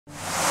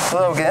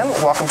Hello again,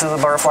 welcome to the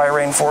Butterfly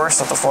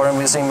Rainforest at the Florida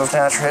Museum of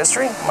Natural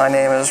History. My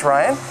name is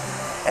Ryan,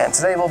 and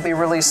today we'll be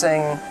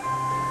releasing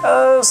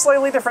a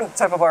slightly different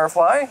type of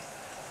butterfly.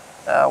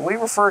 We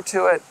refer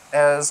to it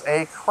as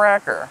a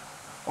cracker.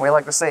 We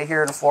like to say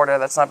here in Florida,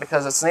 that's not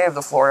because it's native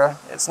to Florida.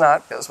 It's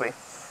not, because we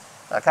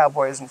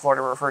cowboys in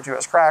Florida refer to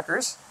as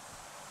crackers.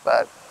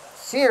 But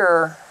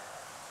here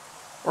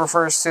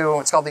refers to,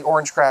 it's called the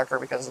orange cracker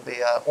because of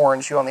the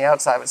orange hue on the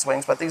outside of its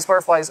wings. But these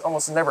butterflies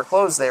almost never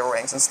close their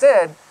wings.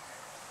 Instead,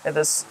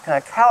 this kind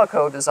of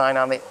calico design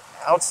on the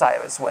outside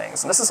of its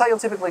wings. And this is how you'll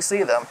typically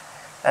see them.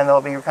 And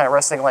they'll be kind of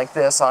resting like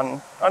this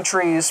on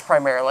trees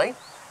primarily.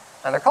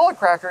 And they're called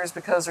crackers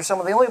because they're some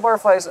of the only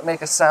butterflies that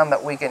make a sound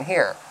that we can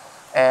hear.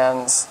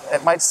 And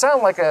it might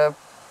sound like a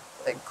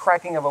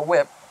cracking of a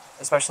whip,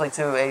 especially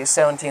to a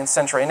 17th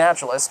century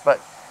naturalist,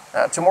 but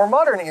to more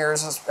modern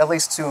ears, at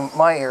least to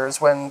my ears,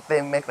 when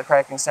they make the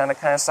cracking sound, it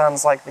kind of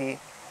sounds like the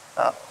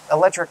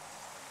electric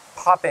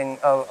popping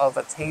of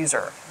a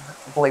taser,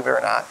 believe it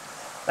or not.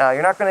 Now,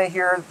 you're not going to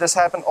hear this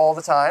happen all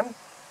the time.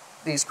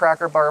 These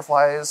cracker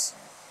butterflies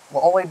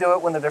will only do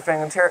it when they're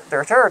defending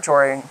their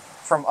territory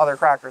from other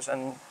crackers,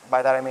 and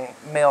by that I mean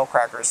male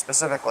crackers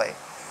specifically.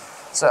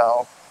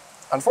 So,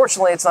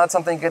 unfortunately, it's not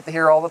something you get to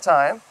hear all the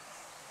time.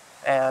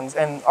 And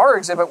in our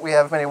exhibit, we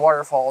have many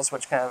waterfalls,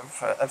 which kind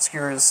of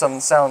obscures some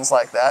sounds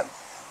like that.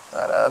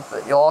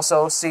 But you'll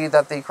also see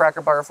that the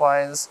cracker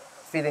butterflies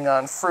feeding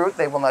on fruit,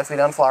 they will not feed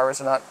on flowers.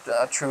 They're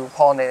not true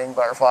pollinating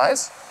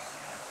butterflies.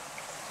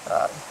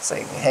 So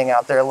you can hang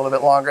out there a little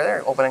bit longer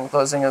there, opening and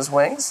closing his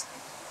wings.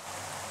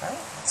 Right,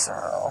 so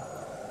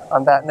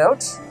on that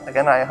note,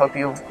 again, I hope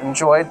you've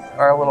enjoyed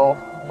our little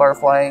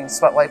butterfly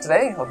spotlight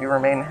today. Hope you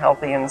remain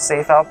healthy and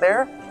safe out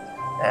there,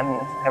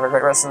 and have a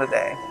great rest of the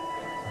day.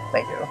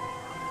 Thank you.